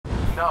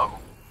know.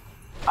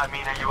 I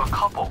mean, are you a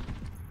couple?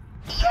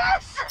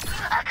 Yes!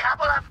 A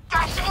couple of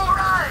dashing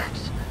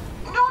rogues!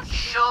 Not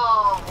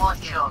sure what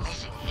you're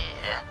missing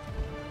here.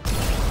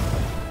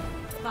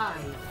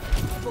 5,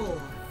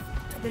 4,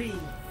 3,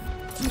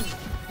 2,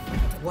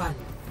 1.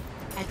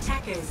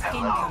 Attackers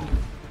incoming.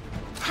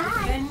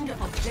 Hi! Defend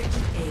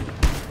objective A.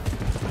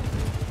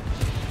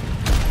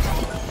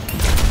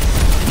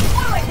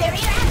 Forward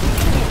barrier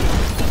activated!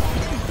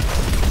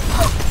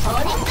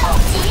 어린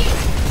껍질!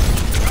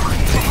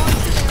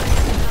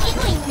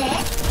 이기고 있네?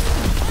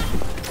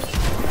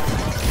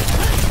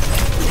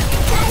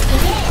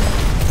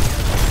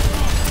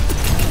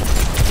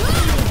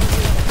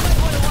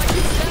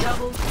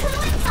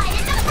 Fluid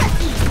fighters of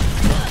Turkey!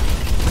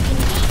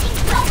 Engaging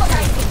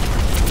globalizing!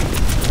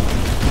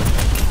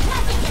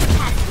 Nothing can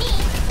pass me!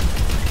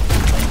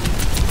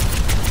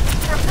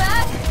 You're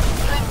back?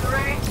 I'm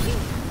great!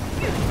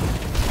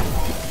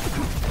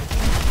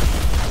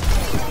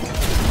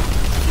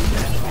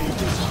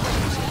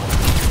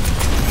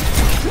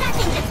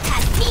 Nothing can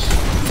pass me!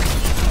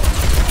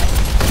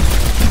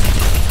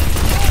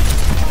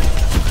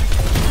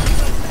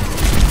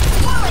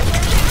 Forward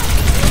barrier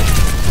activated!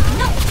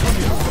 No!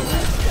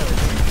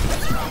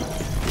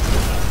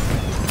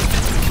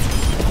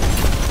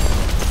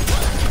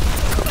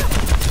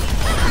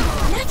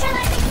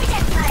 Neutralizing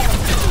projectile!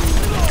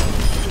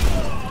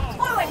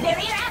 Forward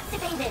barrier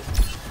activated!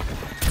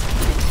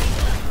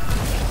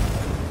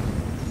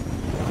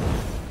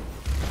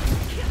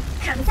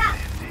 감사!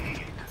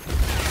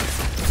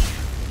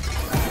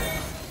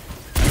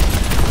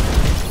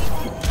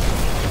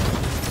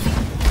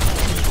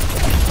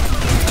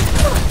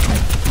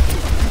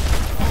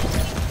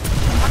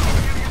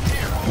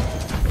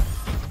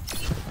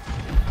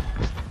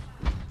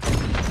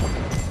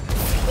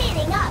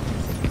 Speeding up!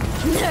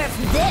 Nerf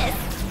this!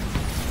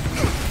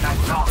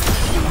 That's all.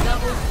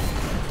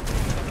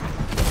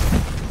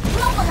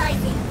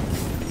 Globalizing!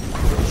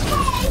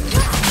 Hey!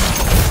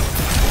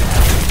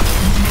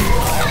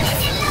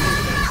 Konnichiwa!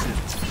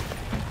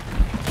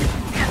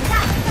 감사!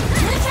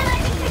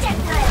 Neutralizing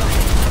projectile!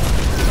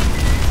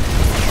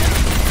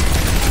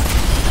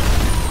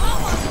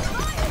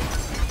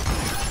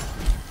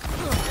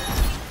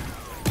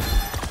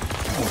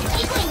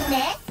 이기고 있네?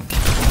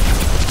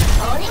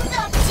 어린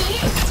껍질!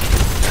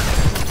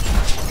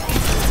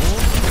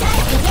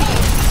 Diving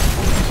in!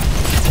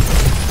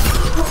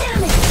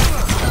 Damn it!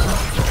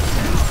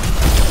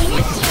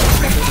 Initiate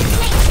defense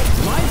matrix!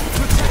 Life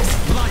protects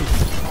life.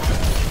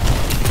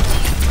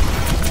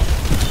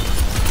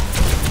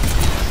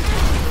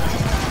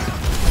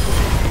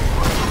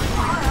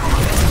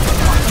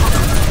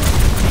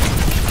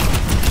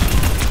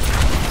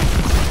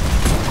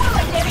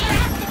 Forward barrier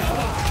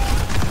activated!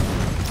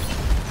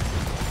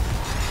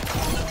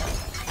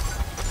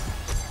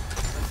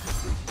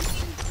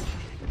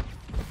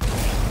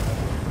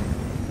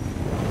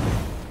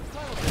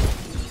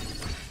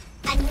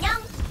 안녕!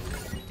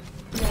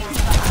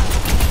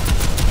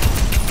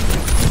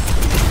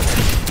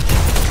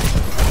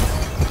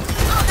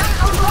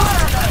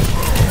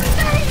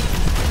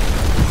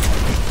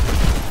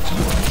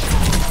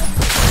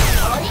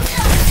 어린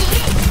껍질!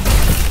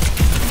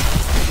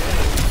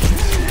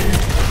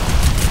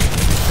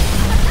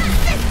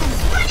 Systems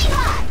running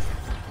hot!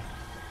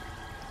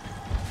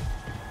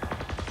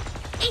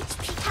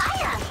 HP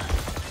Kaya!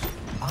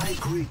 I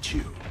greet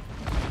you.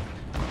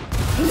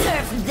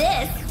 Nerf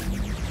this!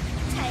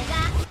 잘가!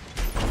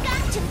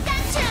 깡충!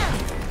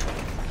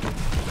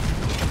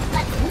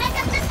 Let's mess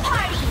up this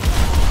party!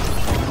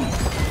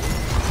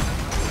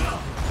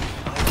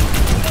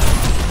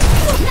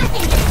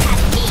 Nothing gets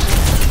past me!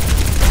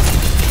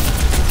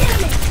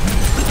 Damn it!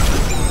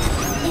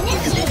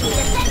 Initiate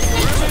defense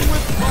matrix!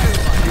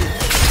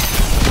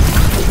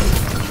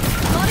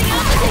 Loading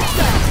up the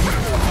pistol!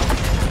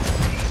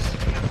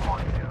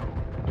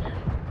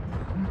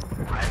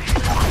 Ready for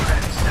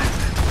transcendence.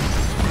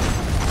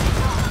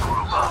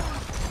 Group up.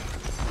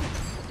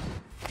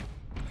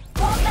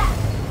 Fall back!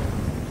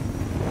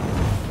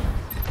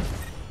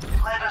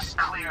 Let us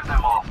clear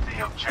them off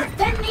the objective.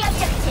 Defend the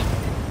objective!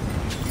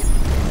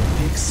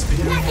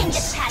 Nothing Experience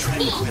gets past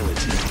me!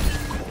 tranquility.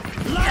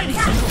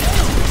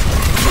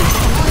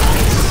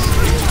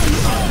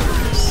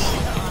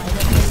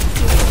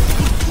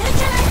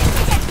 Neutralizing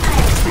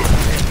projectile!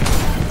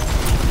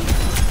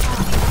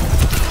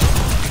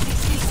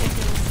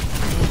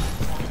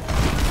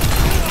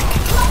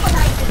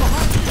 Globalizing!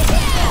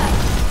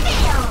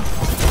 Fail!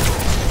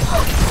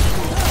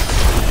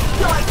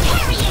 Your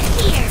carry is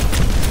here!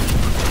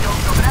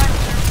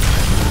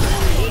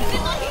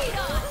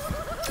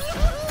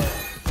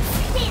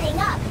 Speeding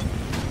up!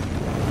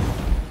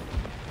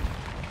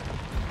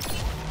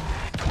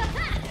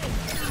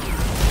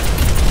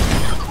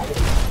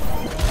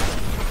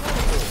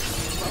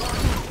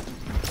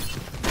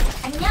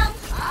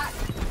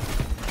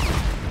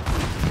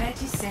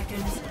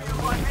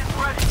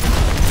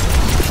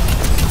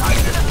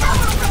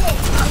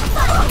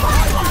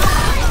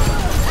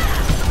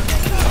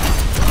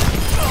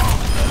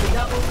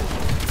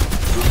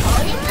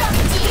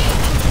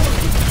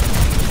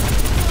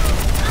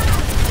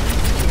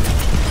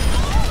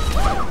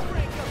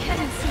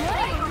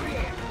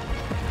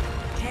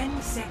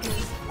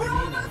 seconds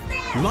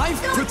remaining.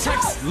 Life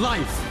protects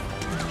life.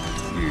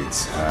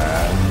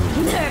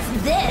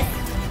 Nerf this!